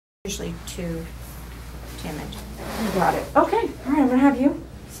usually too timid. You got it. Okay. All right, I'm gonna have you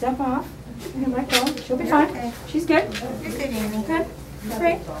step off. I'm gonna let go. She'll be fine. Okay. She's good. You're good, Annie. Good.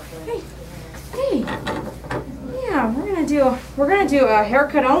 Great. Hey. Hey. Yeah, we're gonna do a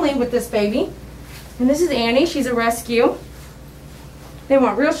haircut only with this baby. And this is Annie. She's a rescue. They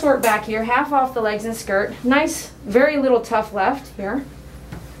want real short back here, half off the legs and skirt. Nice, very little tuft left here.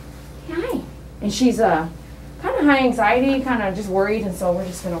 Hi. And she's kind of high anxiety, kind of just worried, and so we're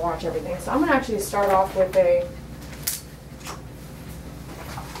just gonna watch everything. So I'm gonna actually start off with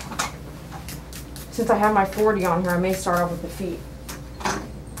since I have my 40 on here, I may start off with the feet.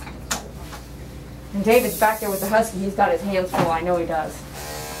 And David's back there with the husky. He's got his hands full. I know he does.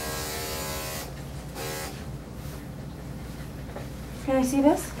 Can I see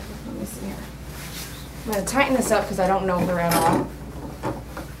this? Let me see here. I'm going to tighten this up because I don't know her at all.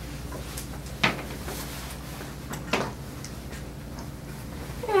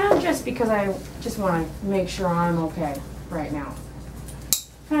 Yeah, just because I just want to make sure I'm okay right now.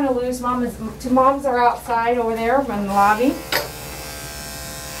 Kind of loose. Two moms are outside over there in the lobby.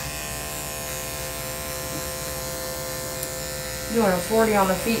 Doing a 40 on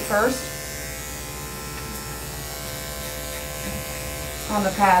the feet first. On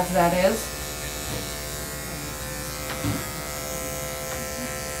the pads, that is.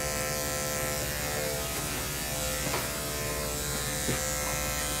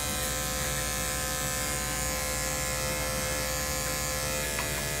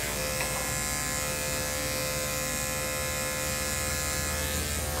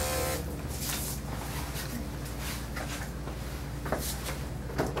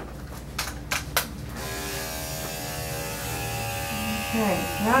 Okay,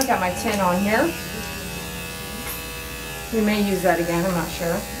 now I got my 10 on here. We may use that again, I'm not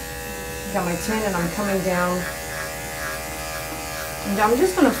sure. Got my 10 and I'm coming down. And I'm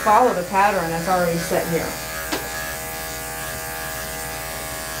just going to follow the pattern that's already set here.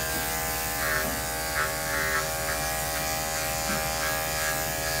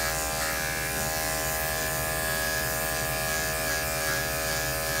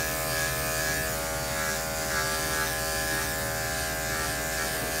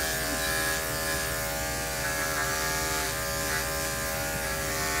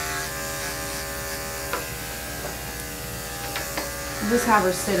 Just have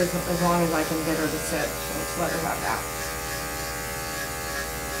her sit as long as I can get her to sit. So let's let her have that.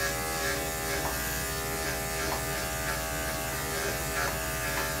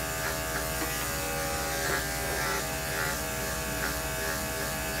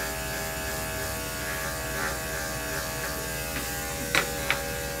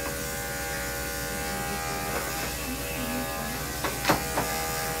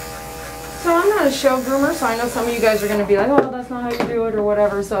 So I'm going to show Groomer, so I know some of you guys are going to be like, oh, that's not how you do it or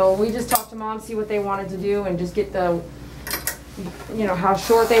whatever. So we just talked to mom, see what they wanted to do, and just get the, you know, how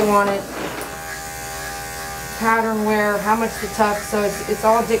short they want it, pattern wear, how much the tuck. So it's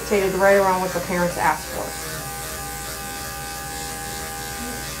all dictated right around what the parents ask for.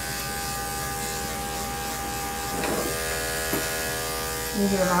 You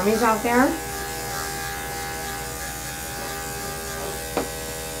hear mommy's out there?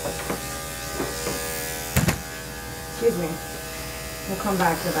 Excuse me. We'll come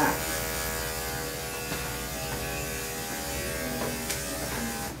back to that.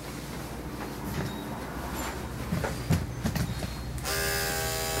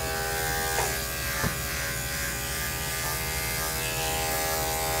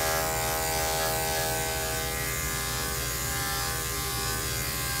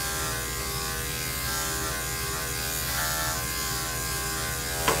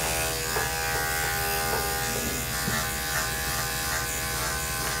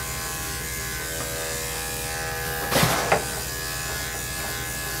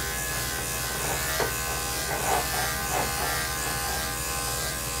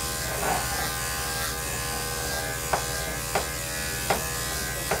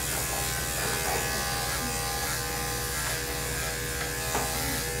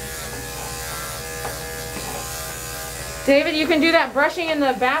 David, you can do that brushing in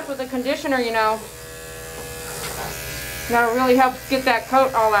the bath with the conditioner, you know. That'll really help get that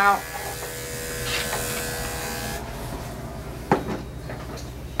coat all out.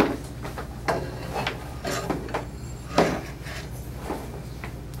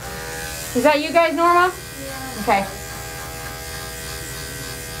 Is that you guys, Norma? Yeah. Okay.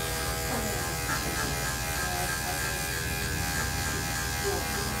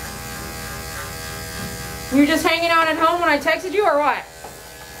 You're just hanging out at home when I texted you, or what?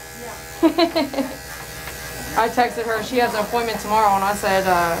 Yeah. I texted her. She has an appointment tomorrow, and I said,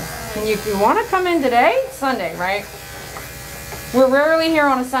 And if you want to come in today, it's Sunday, right? We're rarely here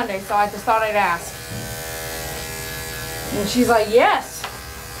on a Sunday, so I just thought I'd ask. And she's like, yes.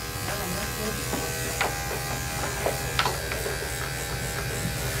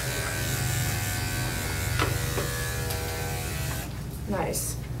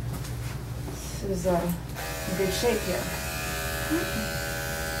 Nice. This is in good shape here.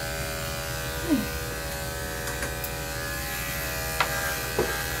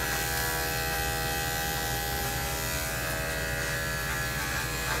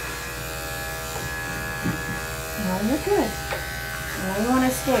 No, you're good. No, you want to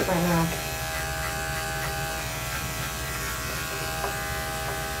escape right now.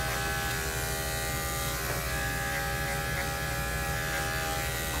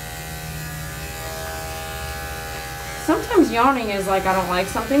 Sometimes yawning is like I don't like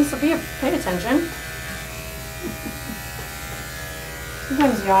something, so pay attention.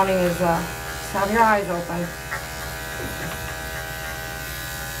 Sometimes yawning is just have your eyes open.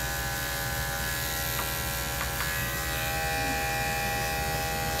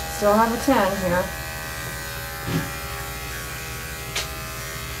 Still have a 10 here.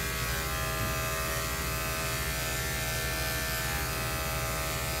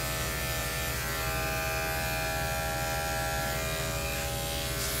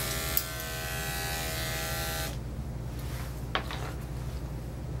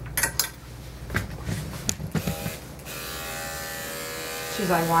 She's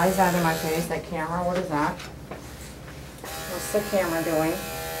like, why is that in my face? That camera, what is that? What's the camera doing?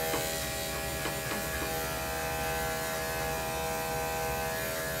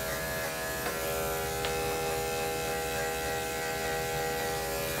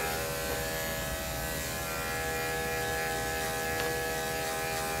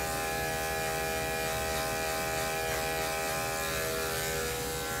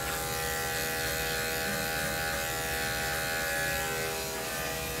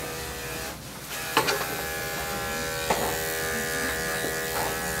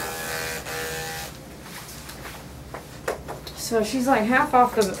 So she's like half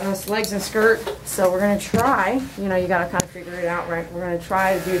off the legs and skirt. So we're going to try, you know, you got to kind of figure it out, right? We're going to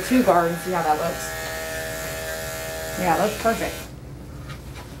try to do a 2 guard and see how that looks. Yeah, it looks perfect.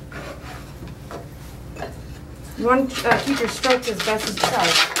 You want to keep your strokes as best as you can.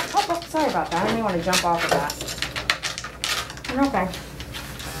 Oh, sorry about that. I didn't want to jump off of that. You're okay.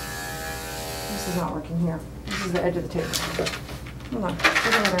 This is not working here. This is the edge of the table. Hold on.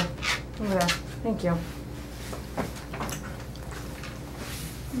 Get over there. Over there. Thank you.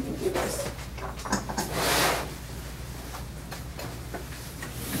 Let me do this.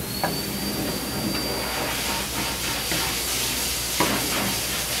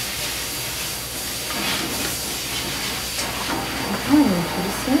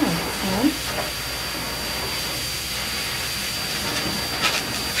 Pretty soon, okay?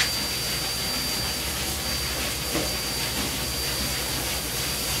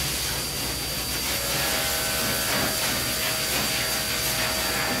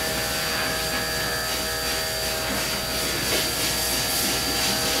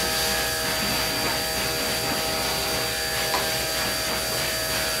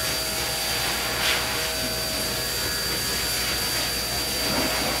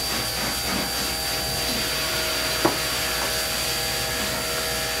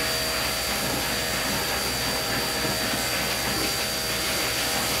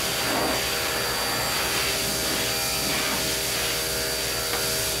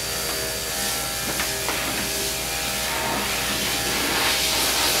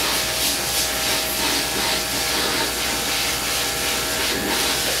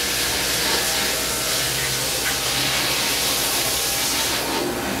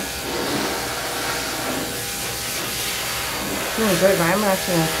 Really good, but I'm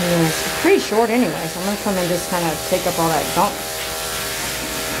actually going to come in. It's pretty short anyway, so I'm going to come in and just kind of take up all that gunk.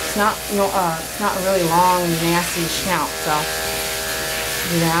 It's not, it's not a really long, nasty snout, so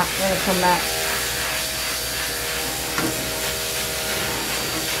do that. I'm going to come back.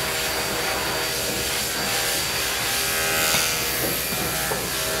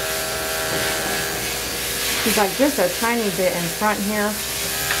 She's like just a tiny bit in front here.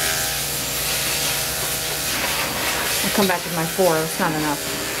 I'll come back with my 4. It's not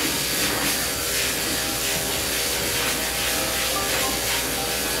enough.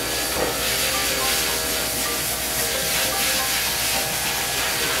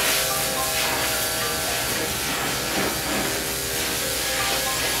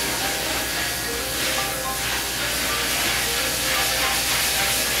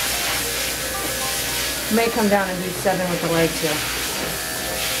 May come down and do 7 with the legs here.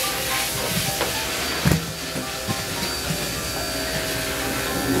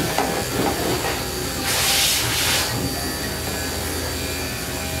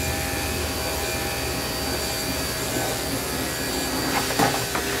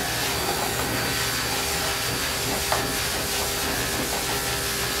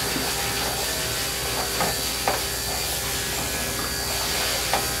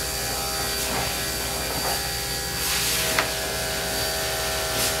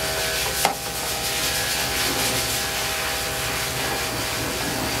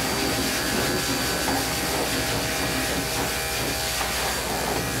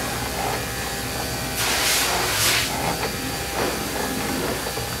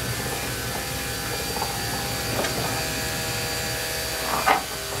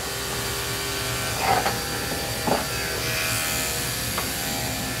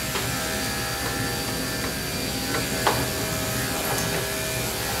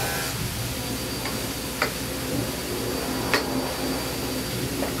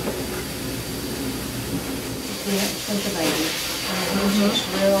 Think the baby. Just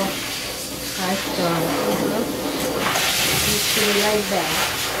real high strung. Just pretty laid back.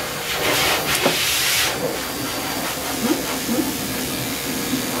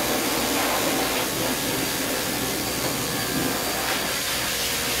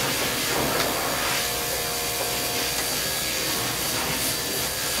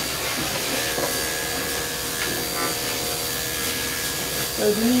 So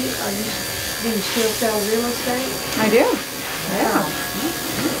do you still sell real estate? I do. Yeah.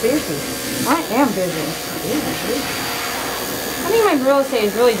 You're busy. I am busy. I think my real estate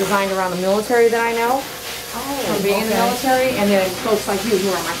is really designed around the military that I know. From being in the military, and then folks like you who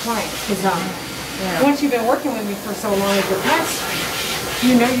are my clients. Because once you've been working with me for so long with your pets,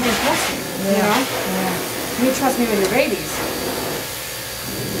 you know you can trust me. You know? Yeah. You trust me with your babies.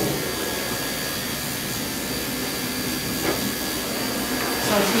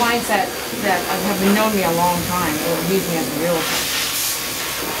 So it's clients that have known me a long time or use me as a realtor.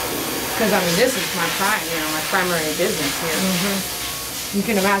 Because I mean, this is my prime, you know, my primary business here. You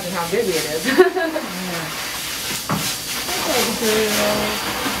can imagine how busy it is.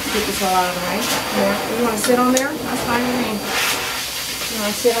 Get this all out of the way. Yeah. You want to sit on there? That's fine with me. You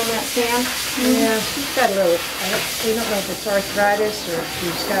want to sit on that stand? Yeah, she's got a little, we don't know if it's arthritis or if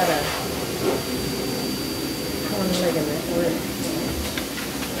she's got a torn ligament.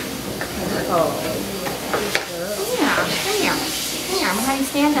 Oh. Yeah, how do you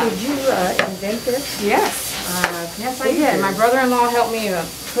stand up? Did you invent this? Yes. Yes, I did. My brother-in-law helped me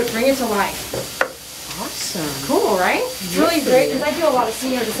bring it to life. Awesome. Cool, right? It's really great because I do a lot of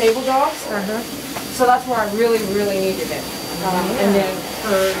senior disabled dogs. So that's where I really, really needed it. And then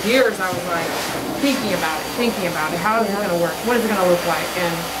for years I was like thinking about it. How is it going to work? What is it going to look like?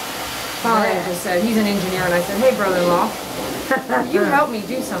 And finally I just said, he's an engineer, and I said, hey, brother-in-law, you help me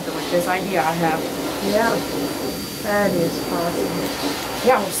do something with this idea I have. Yeah, that is awesome.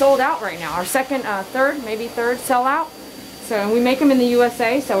 Yeah, we're sold out right now. Our second, third sellout. So, and we make them in the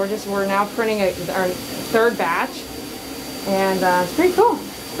USA. So we're now printing our third batch, and it's pretty cool.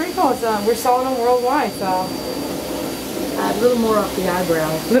 It's pretty cool. It's, we're selling them worldwide. So a little more off the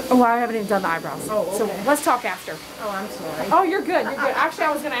eyebrows. well, I haven't even done the eyebrows. Oh, okay. So let's talk after. Oh, I'm sorry. Oh, you're good. You're good. Actually,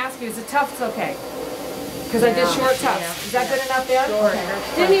 I was going to ask you, is the tufts okay? Because I did short tufts. Is that good enough there? Short.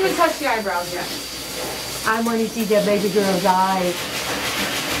 Okay. Didn't even touch the eyebrows yet. I want to see that baby girl's eyes.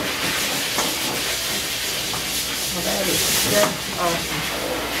 Well, that is awesome.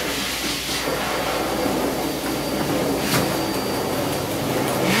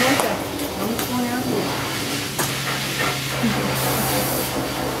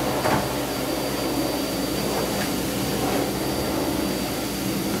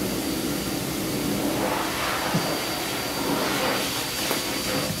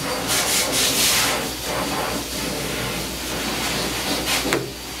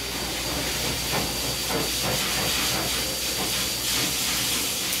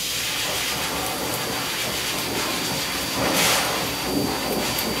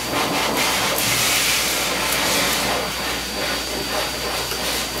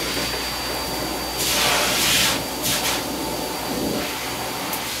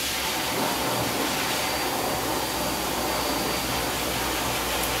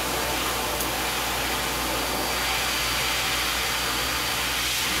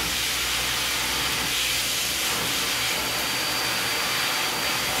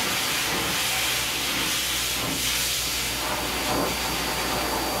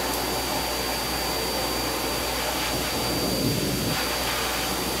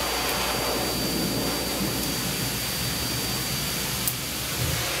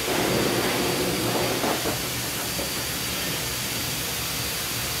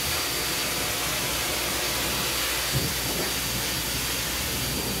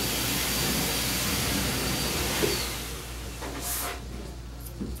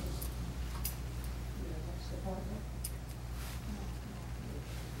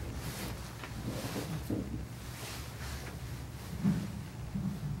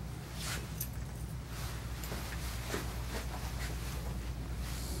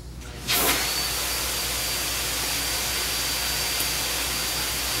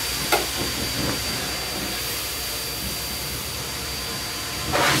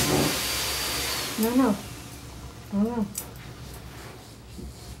 No.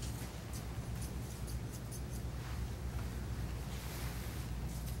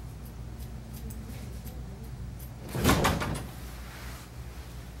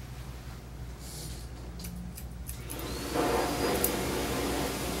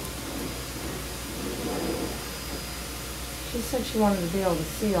 She said she wanted to be able to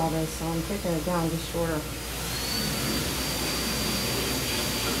see all this, so I'm taking it down just shorter.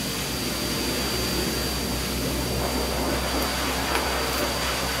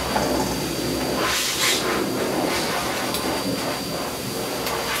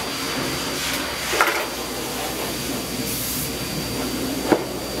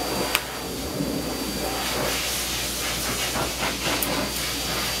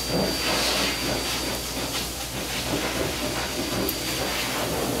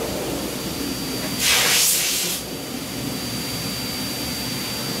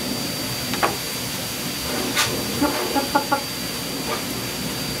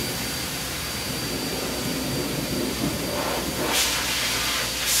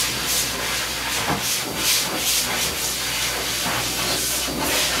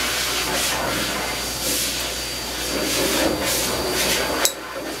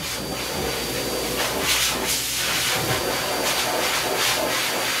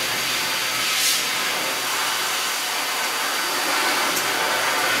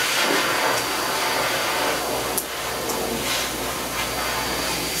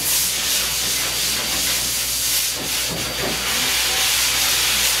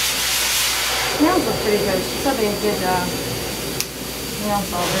 pretty good. She said they did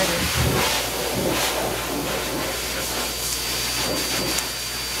nails already.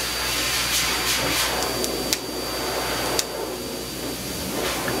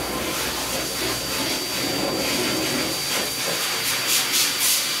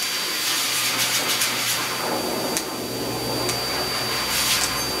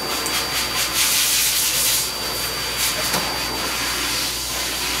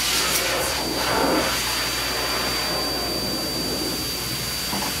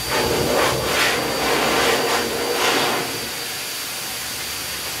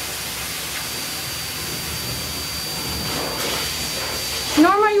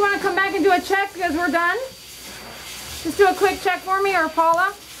 Norma, you want to come back and do a check because we're done? Just do a quick check for me, or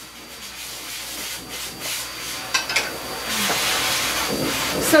Paula.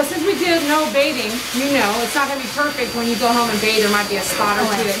 So since we did no baiting, you know, it's not going to be perfect when you go home and bait. There might be a spot or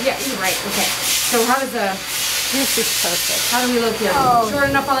two. Yeah, you're right. Okay. So how does This is perfect. how do we look here? Oh. Short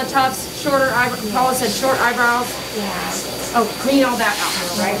enough on the tufts, shorter eyebrows. Paula said short eyebrows. Yeah. Oh, clean all that out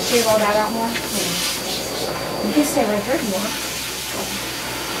more, right? Shave all that out more? You can stay right there if you want.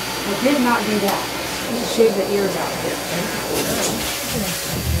 I did not do that. Shave the ears out here.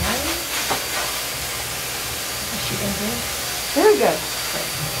 Very good.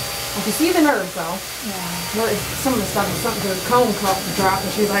 I can see the nerves though. Yeah. Some of the stuff is something to the comb drop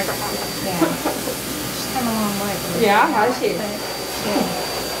and she's like, Yeah. She's come a long way. yeah, how's she? Yeah.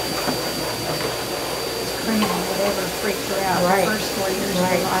 It's cream, whatever freaked her out. Right. The first 4 years of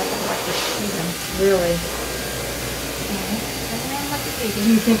her life, I'd like to shoot him. Really? Do Do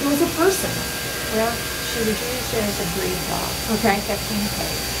you think it was a person? Well, she was used as a breed dog. Okay. Kept in the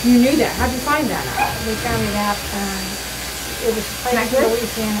cage. You knew that. How'd you find that out? We found it out, it was Is that placed good? in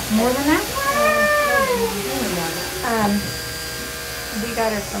Louisiana. More than that? We got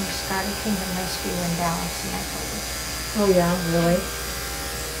her from Scottie Kingdom Rescue in Dallas, and I told her. Oh yeah, really?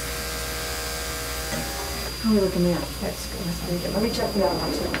 How are we looking there? That's good. That's pretty good. Let me check the other one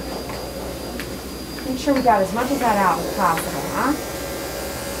too. Make sure we got as much of that out as possible, huh?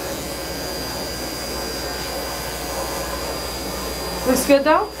 Looks good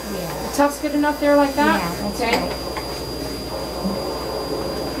though? Yeah. The tuft's good enough there like that? Yeah, that's okay. right.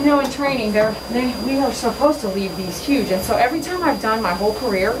 You know, in training, we are supposed to leave these huge, and so every time I've done my whole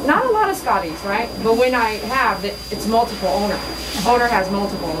career, not a lot of Scotties, right? But when I have, it's multiple owner. Owner has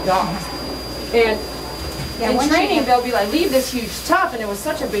multiple dogs. And Yeah, in once you training, have- they'll be like, leave this huge tuft, and it was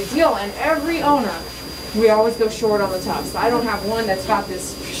such a big deal, and every owner, we always go short on the tufts. I don't have one that's got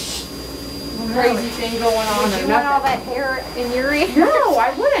this crazy thing going on. Did or you want all nothing. that hair in your ear? No,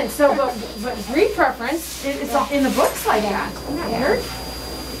 I wouldn't. So, but breed preference, it's all in the books like that. Isn't that Yeah. weird?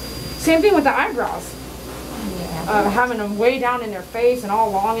 Same thing with the eyebrows. Yeah. Having them way down in their face and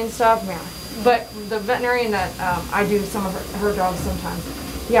all long and stuff, man. But the veterinarian that I do some of her dogs sometimes,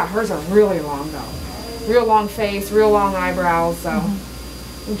 yeah, hers are really long though. Real long face, real long eyebrows, so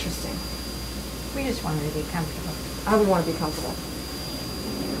interesting. We just wanted to be comfortable. I would want to be comfortable.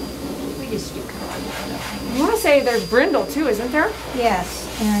 We just do comfortable stuff. I want to say there's brindle too, isn't there? Yes,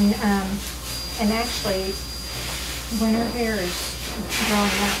 and actually, when her hair is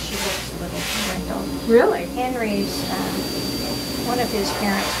growing out, she looks a little brindled. Really? Henry's, one of his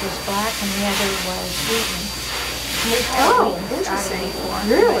parents was black and the other was Wheaton. We've had Oh, Wheaton Scottie interesting. before.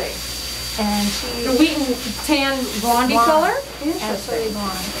 Really? And she... The Wheaton tan blondie blonde, color? absolutely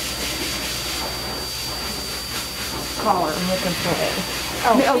blonde. Collar, I'm looking for it.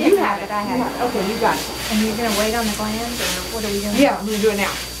 Oh, you didn't have it. I have it. Okay, you got it. And you're going to wait on the glands, or what are we doing? Yeah, I'm gonna do it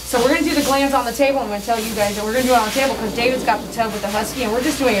now. So we're gonna do the glands on the table. I'm gonna tell you guys that we're gonna do it on the table because David's got the tub with the husky, and we're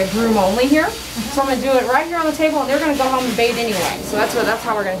just doing a groom only here. So I'm gonna do it right here on the table, and they're gonna go home and bait anyway. So that's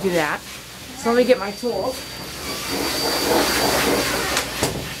how we're gonna do that. So let me get my tools.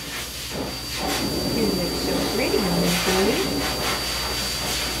 You look so pretty on this booty.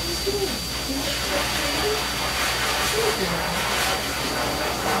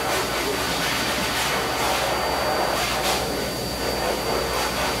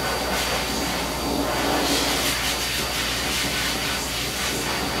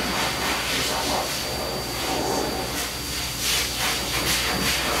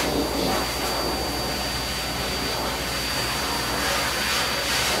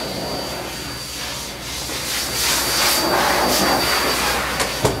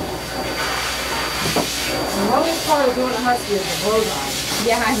 The longest part of doing a husky is the blow dry.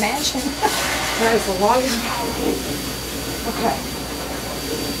 Yeah, I imagine. That is the longest. Okay.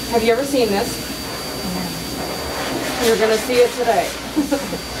 Have you ever seen this? You're gonna see it today.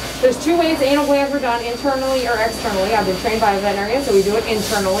 There's two ways anal glands are done, internally or externally. I've been trained by a veterinarian, so we do it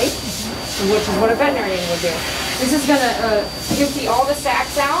internally. which is what a veterinarian would do. This is gonna empty all the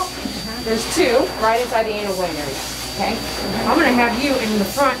sacs out. There's 2 right inside the anal gland area. Okay? I'm gonna have you in the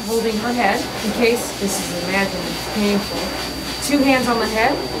front holding her head in case this is imagined painful. 2 hands on the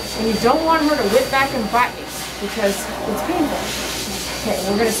head, and you don't want her to whip back and bite you because it's painful. Okay,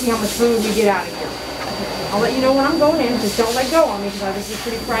 we're gonna see how much food we get out of here. I'll let you know when I'm going in. Just don't let go on me because this is a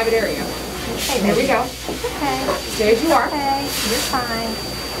pretty private area. Okay, There we go. Okay. Stay as you are. Okay, you're fine.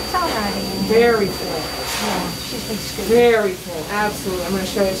 It's all right, Annie. Very full. Yeah, she's been scooped. Very full. Absolutely. I'm gonna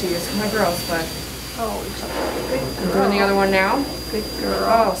show it to you. It's my girl's, but Oh, it's okay. Good I'm girl. doing the other one now. Good girl.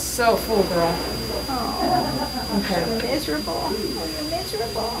 Oh, so full, girl. Oh, Okay. you're miserable. Oh, you're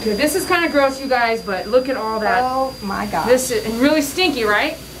miserable. Okay, this is kind of gross, you guys, but look at all that. Oh my God. This is and really stinky,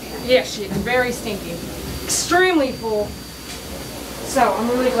 right? Yes, it's very stinky. Extremely full. So I'm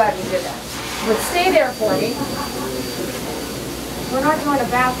really glad you did that. But stay there for me. We're not doing a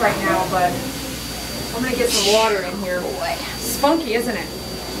bath right now, but I'm gonna get some water in here. Boy. Spunky, isn't it?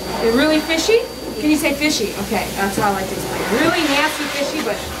 They're really fishy? Can you say fishy? Okay, that's how I like to explain. Really nasty fishy,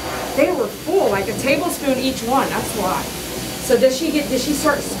 but they were full, like a tablespoon each one. That's why. So did she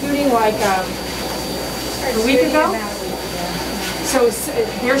start scooting like a week ago? So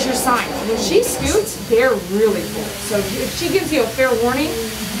there's your sign. When she scoots, they're really full. So if she gives you a fair warning,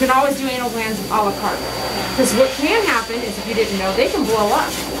 you can always do anal glands a la carte. Because what can happen is, if you didn't know, they can blow up.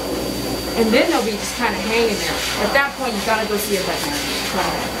 And then they'll be just kind of hanging there. At that point, you've got to go see a veterinarian.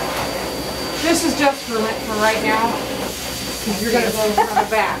 This is just for right now. You're going to go from the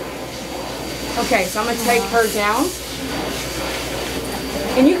back. Okay, so I'm going to take her down.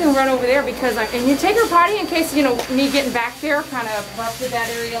 And you can run over there because and you take her potty in case, you know, me getting back there kind of busted that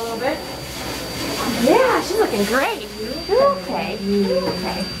area a little bit. Yeah, she's looking great. You're okay. You're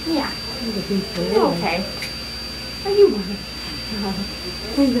okay. Yeah. You're okay. Are you?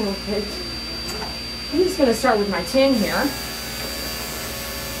 I know it. I'm just going to start with my tin here.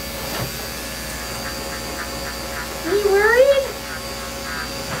 Are you worried?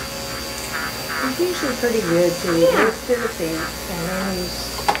 He's usually pretty good too. He Yeah. gets to the feet, and then he's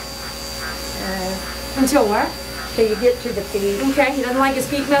Until what? till you get to the feet. Okay, he doesn't like his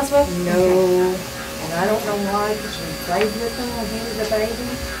feet messed with? No, and I don't know why, because he played with them when he was a baby.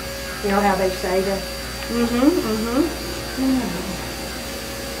 You know how they say that?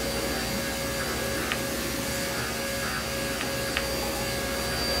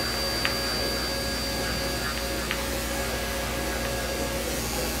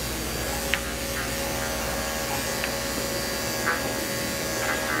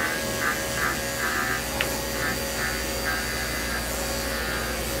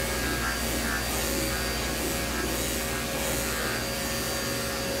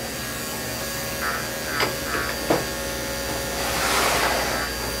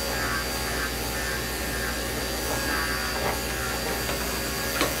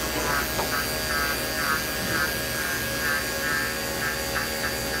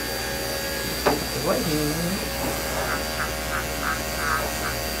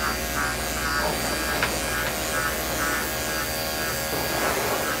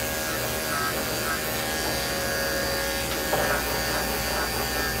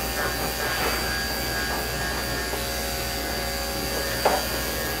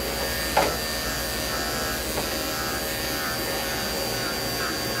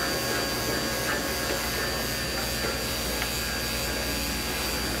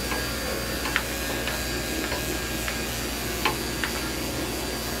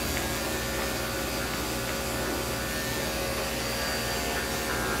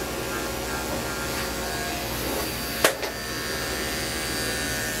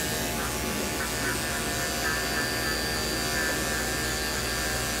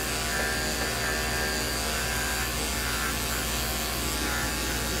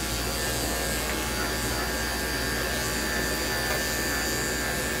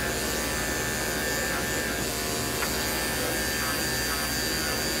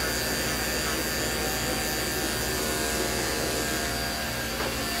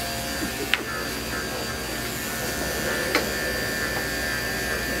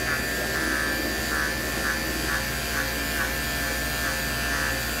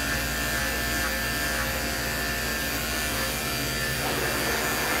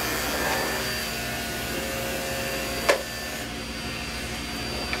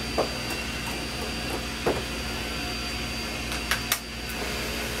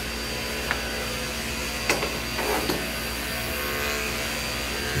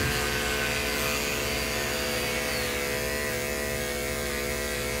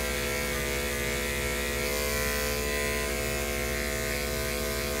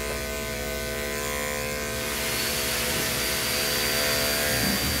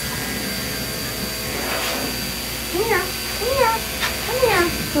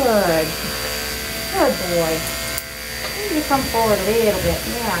 Good. Good boy. You need to come forward a little bit.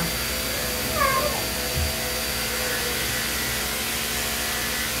 Yeah.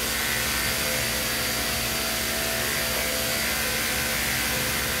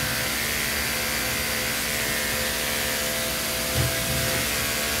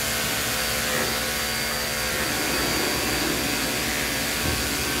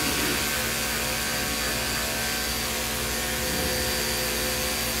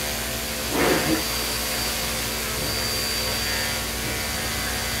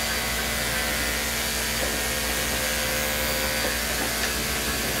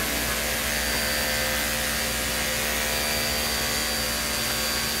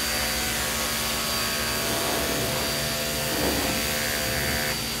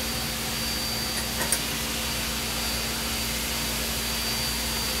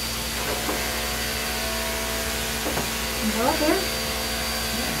 Go up here.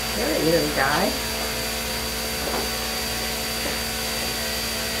 There you little guy.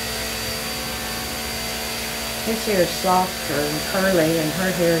 His hair is softer and curly, and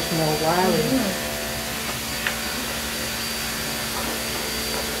her hair is more wiry.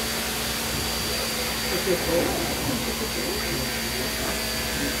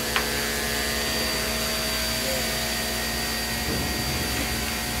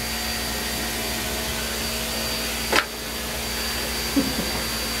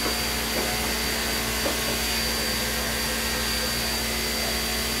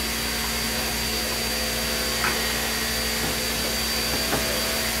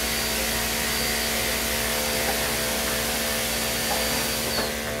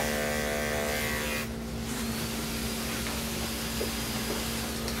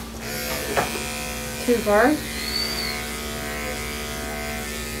 Too far?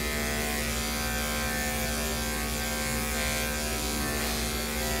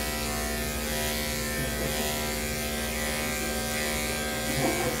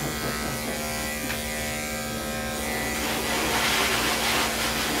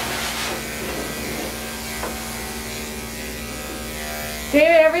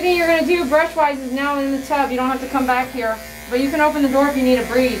 David, everything you're going to do brush-wise is now in the tub. You don't have to come back here. But you can open the door if you need to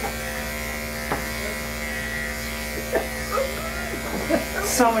breathe.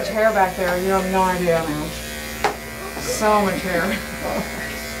 So much hair back there. You have no idea, man. So much hair.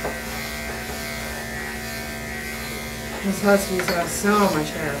 These huskies have so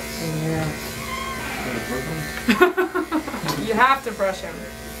much hair. Yeah. You have to brush him.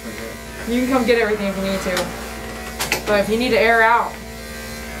 You can come get everything if you need to. But if you need to air out.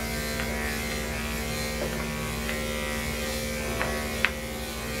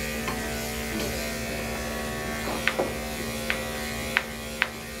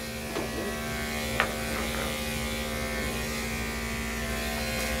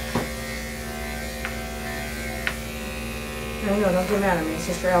 I know, don't get mad at me. It's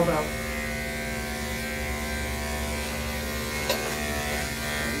just your elbow.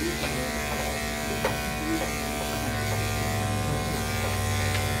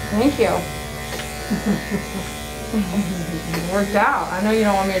 Thank you. It worked out. I know you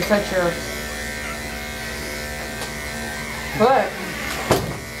don't want me to touch your foot.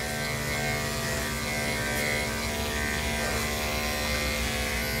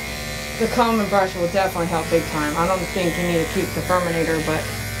 The comb and brush will definitely help big time. I don't think you need to keep the Furminator, but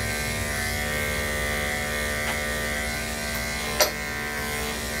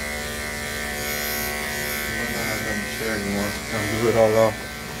Do it all off.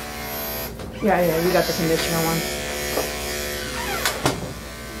 yeah, you got the conditioner one.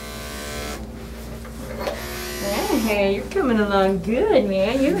 Hey, you're coming along good,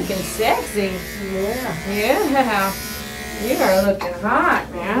 man. You're looking sexy. Yeah. Yeah. You are looking hot,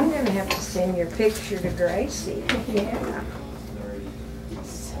 I'm man. going to have to send your picture to Gracie. Yeah.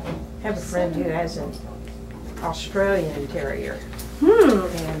 I have a friend who has an Australian Terrier.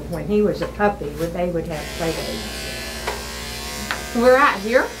 And when he was a puppy, they would have play dates. We're at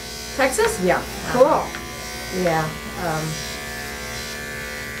here? Texas? Yeah. Cool. Yeah.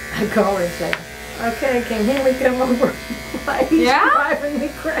 I call her and say, okay, can Henry come over and play? He's Yeah? driving me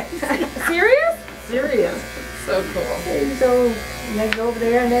crazy. Serious? Serious. So cool. And so they go over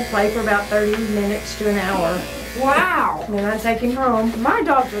there and they play for about 30 minutes to an hour. Wow. And then I take him home. My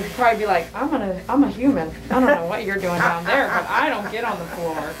dogs would probably be like, I'm a human. I don't know what you're doing down there, but I don't get on the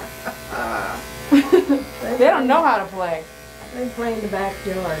floor. They don't know how to play. They play in the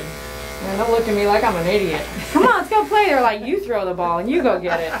backyard. And they'll look at me like I'm an idiot. Come on, let's go play. They're like, you throw the ball and you go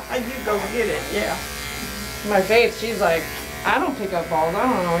get it. You go get it, yeah. My Faith, she's like, I don't pick up balls. I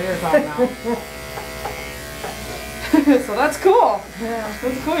don't know what you're talking about. So that's cool. Yeah.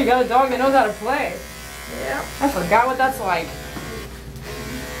 That's cool. You got a dog that knows how to play. Yeah. I forgot what that's like.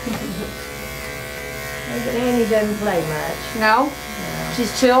 But Annie doesn't play much. No? No.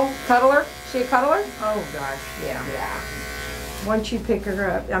 She's chill? Cuddler? She a cuddler? Oh gosh, yeah. Yeah. Once you pick her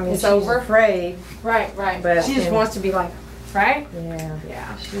up, I mean, It's she's over? afraid. Right, right. But she just then- wants to be like, right? Yeah.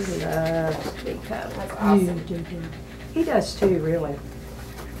 Yeah. She loves to be cuddled. That's awesome. You do. He does too, really.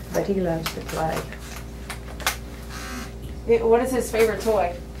 But he loves to play. What is his favorite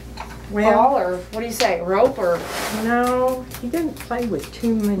toy? Well, Ball or what do you say? Rope or? no, he doesn't play with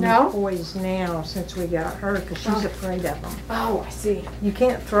too many No? toys now since we got her because she's afraid of them. Oh, I see. You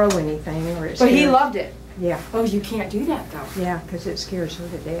can't throw anything or it But he scares- loved it. Yeah, Oh, you can't do that though. yeah, because it scares her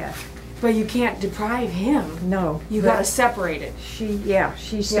to death. But you can't deprive him. No. You but gotta separate it. She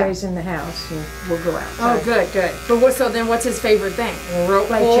stays in the house and we'll go outside. Oh, good, good. But so then what's his favorite thing? Rope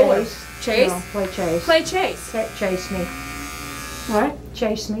Play pull or chase. chase? No, play chase. Play chase. Chase me. What?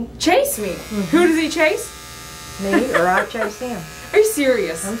 Chase me. Chase me. Who does he chase? Me or I chase him. Are you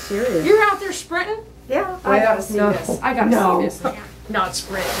serious? I'm serious. You're out there sprinting? Yeah. I gotta well, see no. this. I gotta No. see this. Man. Not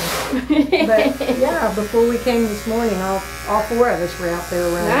sprinting. But yeah, before we came this morning, all four of us were out there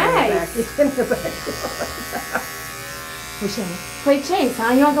around Nice. in the backyard. We sang, Play chase,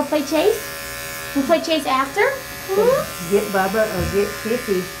 huh? You want to go play chase? You play chase after? get Bubba or get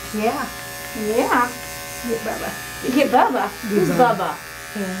 50. Yeah, Yeah. get Bubba. You get Bubba. Who's Bubba. Bubba?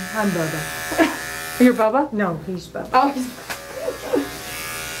 Yeah, I'm Bubba. You're Bubba? No, he's Bubba. Oh, he's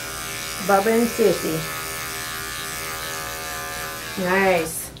Bubba and Sissy.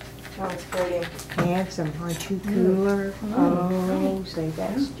 nice. Oh, it's pretty. Handsome, aren't you cooler? Oh, say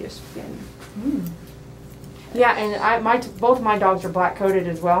that's just been. Yeah, and both my dogs are black coated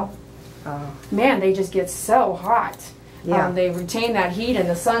as well. Oh, Man, they just get so hot. yeah. They retain that heat, and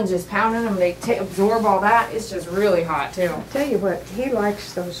the sun's just pounding them. They absorb all that. It's just really hot too. Tell you what, he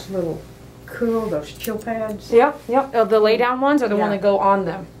likes those little those chill pads. Yep, yep. The lay down ones, or the one Yeah. that go on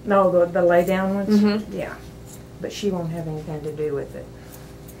them. No, the lay down ones. Mhm. Yeah, but she won't have anything to do with it.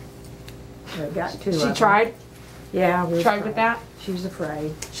 I got two. She of them. tried. Yeah, we Tried with that. She's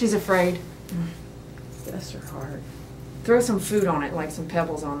afraid. She's afraid. Bless her heart. Throw some food on it, like some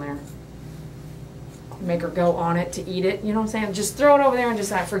pebbles on there. Make her go on it to eat it. You know what I'm saying? Just throw it over there and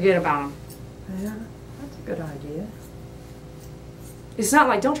just forget about them. Yeah, that's a good idea. It's not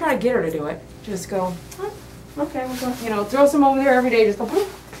like, don't try to get her to do it. Just go, "Oh, okay, we'll go." You know, throw some over there every day. Just go, "Boop."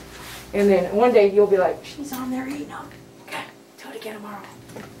 And then one day you'll be like, she's on there eating them. Okay, do it again tomorrow.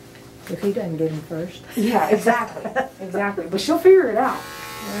 If he doesn't get him first. Yeah, exactly. Exactly. But she'll figure it out.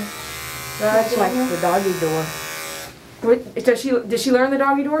 That's like the doggy door. Did she learn the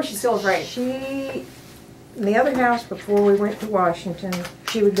doggy door? She's still afraid. She, in the other house before we went to Washington,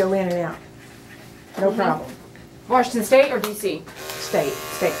 she would go in and out. No problem. Washington State or DC? State.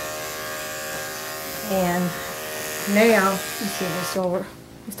 State. And now, Let's see, we're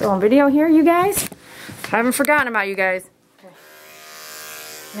still on video here, you guys? I haven't forgotten about you guys.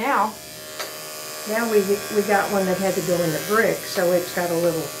 Now we got one that had to go in the brick, so it's got a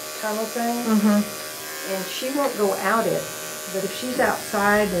little tunnel thing. Mm-hmm. And she won't go out it, but if she's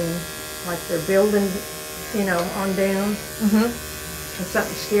outside and like they're building, you know, on down, and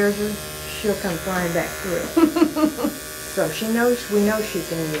something scares her, she'll come flying back through it. So we know she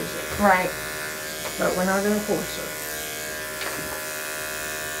can use it, Right. but we're not going to force her.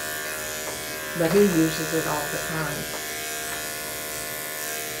 But he uses it all the time.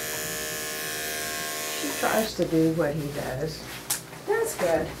 She tries to do what he does. That's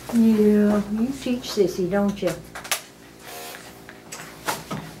good. Yeah, you teach Sissy, don't you?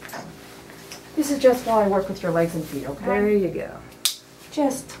 This is just while I work with your legs and feet, okay? There you go.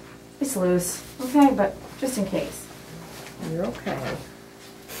 Just, it's loose, okay? But just in case. You're okay.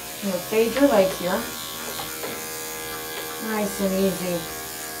 I'm gonna fade your legs here. Nice and easy.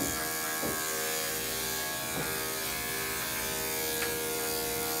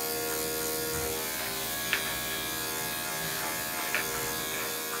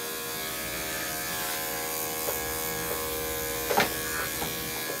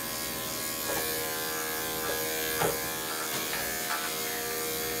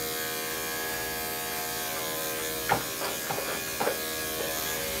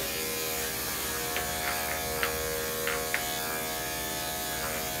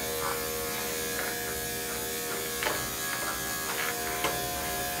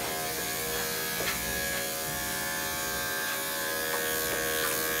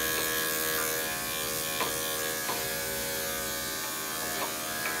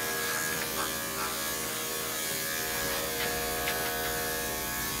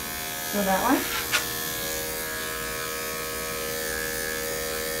 Go that way.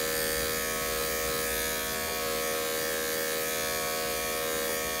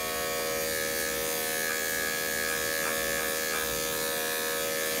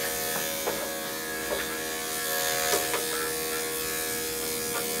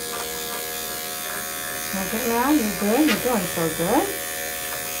 Don't get mad. You're good. You're doing so good.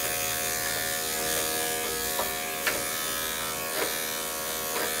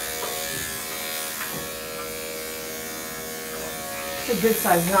 It's a good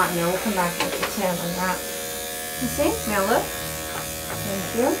size knot, and we'll come back with the 10 on that. You see? Now look.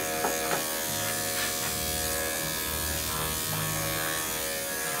 Thank you.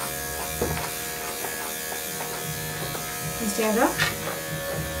 You stand up.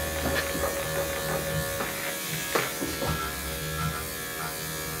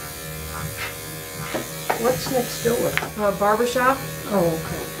 What's next door? Barbershop. Oh,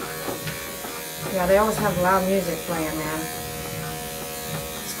 okay. Yeah, they always have loud music playing, man.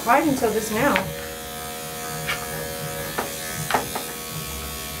 It's quiet until just now.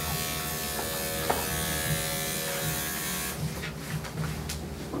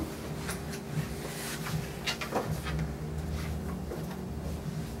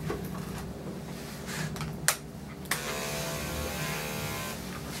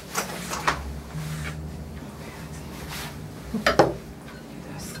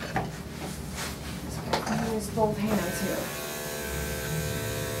 Use both hands here.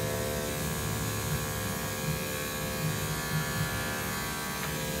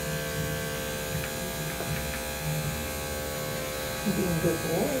 You're being a good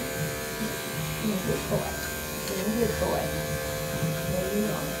boy. Being a good boy. Being a good boy. There you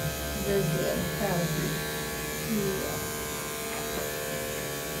are. Very good. I'm proud of you. Yeah.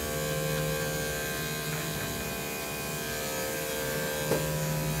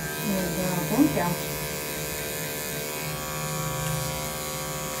 There you go. Thank you.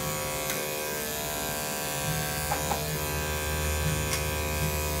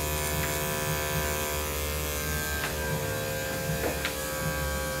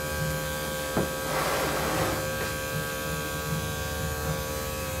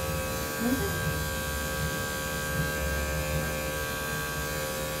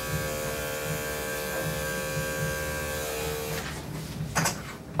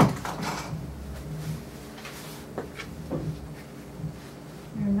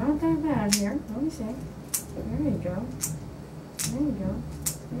 You're not that bad here. Let me see. There you go. There you go.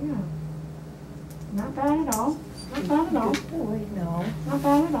 Yeah. Not bad at all. Not bad at all. Good boy. No. Not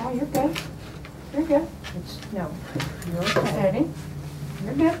bad at all. You're good. You're good. No. You're okay. Steady.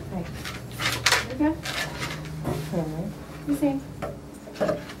 You're good. Hey. You're good. Okay. Let me see.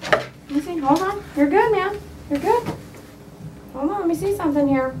 Let me see. Hold on. You're good, man. You're good. Hold on. Let me see something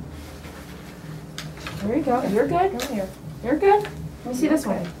here. There you go. You're good. Come here. You're good. Let me see this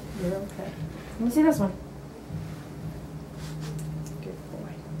one. Okay. You're okay. Let me see this one. Good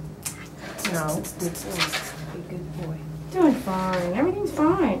boy. No. Good boy. Be a good boy. Doing fine. Everything's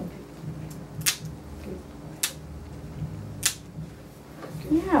fine.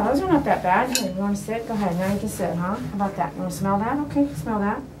 Yeah, those are not that bad. Here, you want to sit? Go ahead. Now you can sit, huh? How about that? You want to smell that? Okay, smell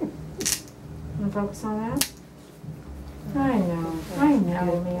that. Want to focus on that? I know. I know,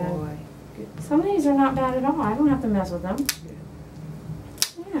 Good man. boy. Some of these are not bad at all. I don't have to mess with them.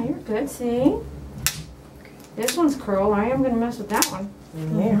 Yeah, you're good. See? This one's curled. I am going to mess with that one.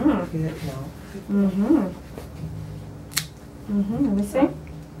 Yeah. Mhm. Good. No. Mm-hmm. Mm-hmm. Let me see.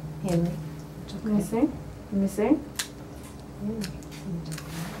 Henry. Let me see. Let me see.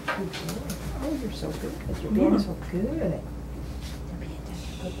 Good boy. Oh, you're so good. Because you're being so good. You're being such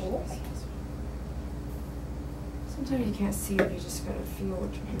a good boy. Sometimes you can't see it. You just got to feel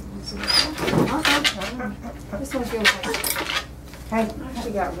what you're doing. This one feels like... Hey, she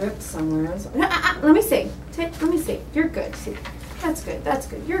got ripped somewhere. Let me see. Let me see. You're good. See, that's good. That's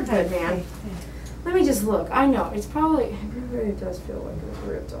good. You're good, man. Let me just look. I know it's probably. It really does feel like it was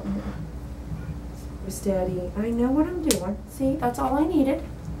ripped on here. Steady. I know what I'm doing. See, that's all I needed.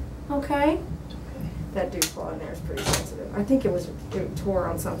 Okay. That dude claw in there is pretty sensitive. I think it tore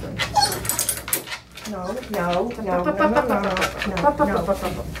on something. No.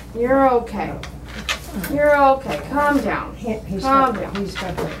 You're okay. You're okay. Calm down. Calm down. He's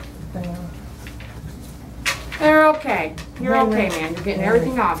got the thing on. You're okay. You're okay, man. You're getting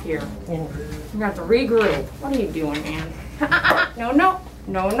everything off here. Henry. You got to regroup. What are you doing, man?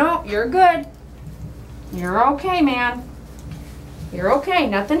 No. You're good. You're okay, man. You're okay.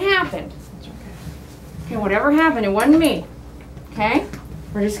 Nothing happened. It's okay. Okay, whatever happened, it wasn't me. Okay?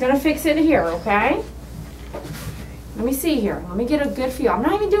 We're just going to fix it here, okay? Let me see here. Let me get a good feel. I'm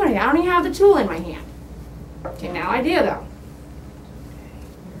not even doing it. I don't even have the tool in my hand. Okay, now I do, though.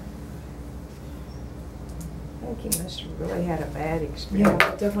 I think he must have really had a bad Yeah, experience.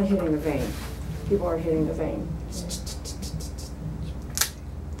 definitely hitting the vein. People are hitting the vein.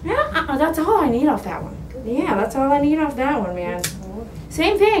 Yeah, that's all I need off that one. Yeah, that's all I need off that one, man.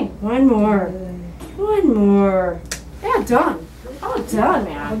 Same thing. One more. One more. Yeah, done. All done,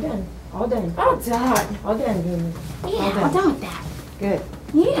 man. All done. All done. All done. All done, Groomer. Yeah, all done with that. Good.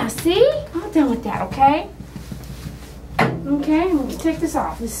 Yeah, see? All done with that, okay? Okay, we'll take this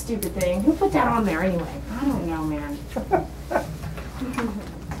off, this stupid thing. Who put that on there anyway? I don't know, man.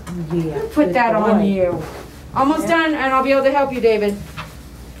 Yeah. Who put that on you? Almost done, and I'll be able to help you, David.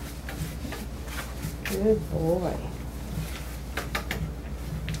 Good boy.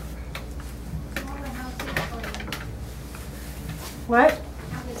 What?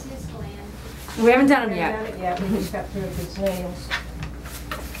 How does his gland? We haven't done them yet. Haven't done it yet. We just got through with his nails.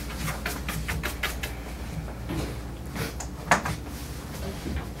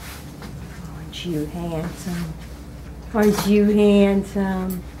 Aren't you handsome? Aren't you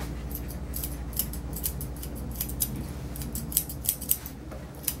handsome?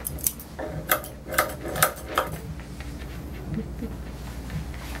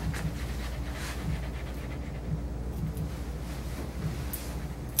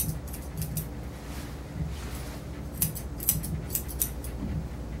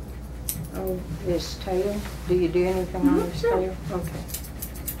 Oh, this tail? Do you do anything on this tail? Okay.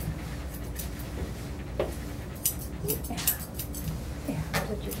 Yeah. Yeah,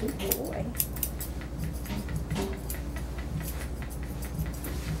 such a good boy.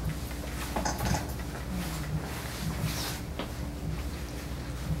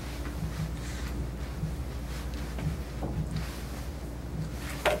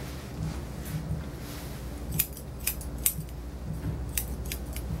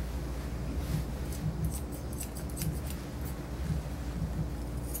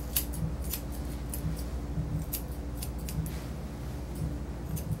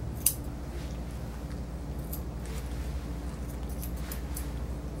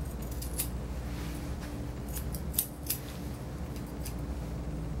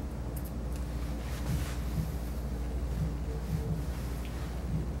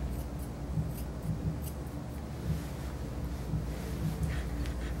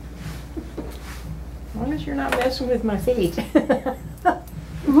 As long as you're not messing with my feet. It wasn't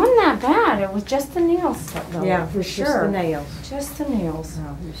that bad. It was just the nails, though. Yeah, for it's sure. just the nails. Just the nails.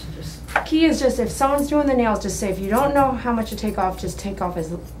 No, it's just. Key is just if someone's doing the nails, just say if you don't know how much to take off, just take off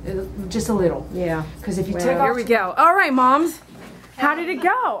just a little. Yeah. Because if you Well, take off, here we go. All right, moms. How did it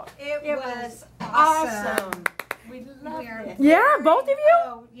go? It was awesome. We love it. Yeah, both of you.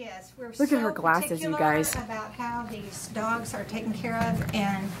 Oh, yes. We're Look so at her glasses, you particular guys. about how these dogs are taken care of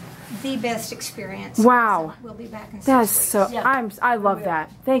and the best experience. Wow. So we'll be back in 6 That's weeks. so. I love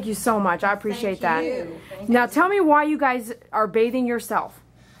that. Thank you so much. I appreciate that. you. Now tell me why you guys are bathing yourself.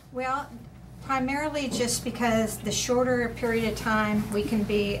 Well, primarily just because the shorter period of time we can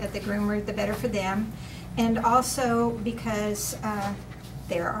be at the groomer, the better for them. And also because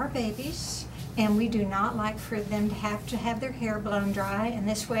they're our babies, and we do not like for them to have their hair blown dry, and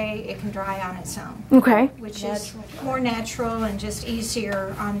this way it can dry on its own. Okay. Which is more natural and just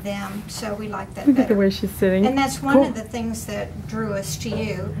easier on them, so we like that Look at better. the way she's sitting. And that's one Cool. of the things that drew us to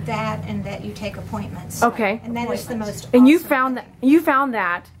you, that and that you take appointments. Okay. And that is the most And you awesome found thing. that. You found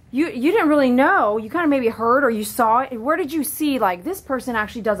that. You didn't really know. You kind of maybe heard or you saw it. Where did you see like this person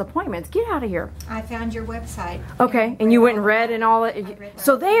actually does appointments? Get out of here. I found your website. Okay, and you went and read and all read it.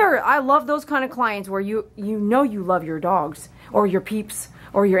 So they are. I love those kind of clients where you know you love your dogs or your peeps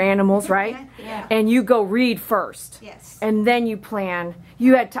or your animals, right? Yeah. And you go read first. Yes. And then you plan.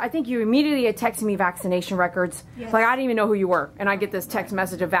 You had. I think you immediately had texted me vaccination records. Yes. Like I didn't even know who you were, and I get this text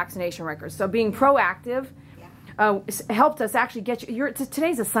message of vaccination records. So being proactive helped us actually get you.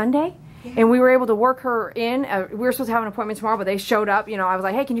 Today's a Sunday. Yeah. And we were able to work her in. We were supposed to have an appointment tomorrow, but they showed up. You know, I was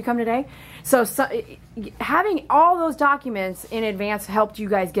like, hey, can you come today? So having all those documents in advance helped you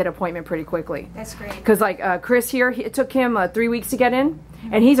guys get an appointment pretty quickly. That's great. Because like Chris here, it took him 3 weeks to get in,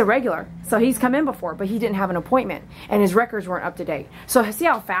 and he's a regular. So he's come in before, but he didn't have an appointment, and his records weren't up to date. So see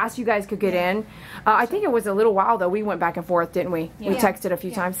how fast you guys could get in? I think it was a little while, though. We went back and forth, didn't we? Yeah. We texted a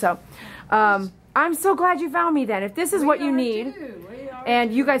few times. So I'm so glad you found me then. If this is what you need.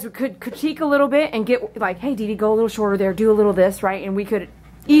 And you guys could critique a little bit and get like, hey, Dee Dee, go a little shorter there, do a little this, right? And we could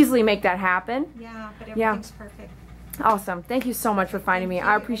easily make that happen. Yeah, but everything's perfect. Awesome. Thank you so much for finding me.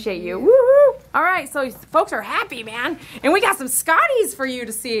 I appreciate you. Woohoo! All right, so folks are happy, man. And we got some Scotties for you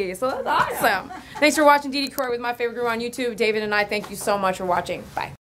to see. So that's awesome. Thanks for watching Dee Dee Croy with My Favorite Groomer on YouTube. David and I thank you so much for watching. Bye.